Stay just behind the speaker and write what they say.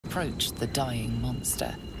approach the dying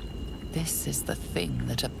monster. This is the thing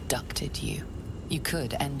that abducted you. You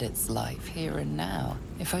could end its life here and now,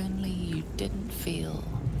 if only you didn't feel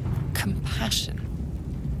compassion.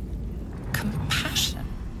 Compassion.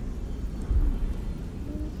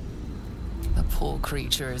 The poor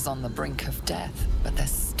creature is on the brink of death, but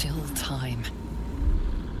there's still time.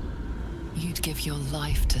 You'd give your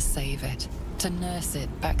life to save it, to nurse it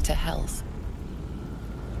back to health.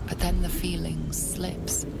 But then the feeling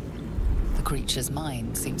slips. The creature's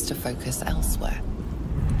mind seems to focus elsewhere.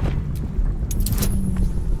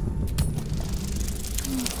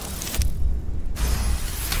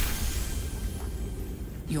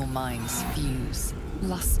 Your minds fuse,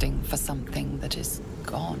 lusting for something that is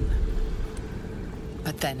gone.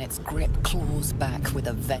 But then its grip claws back with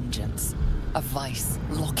a vengeance, a vice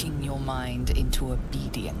locking your mind into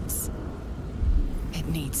obedience. It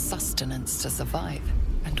needs sustenance to survive,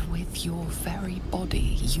 and with your very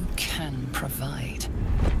body, you can provide.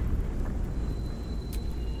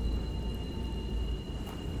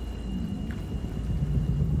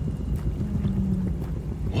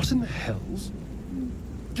 What in the hells?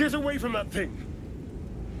 Get away from that thing!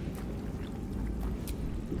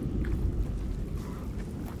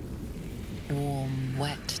 Warm,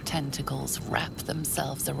 wet tentacles wrap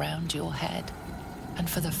themselves around your head, and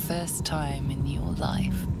for the first time in your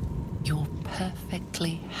life, you're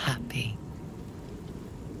perfectly happy.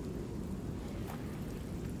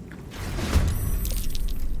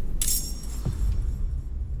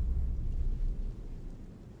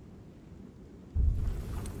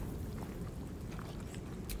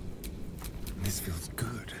 This feels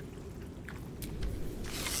good.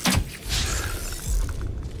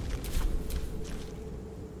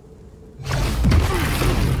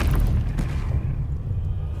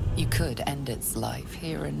 You could end its life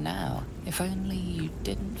here and now, if only you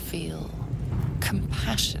didn't feel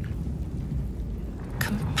compassion.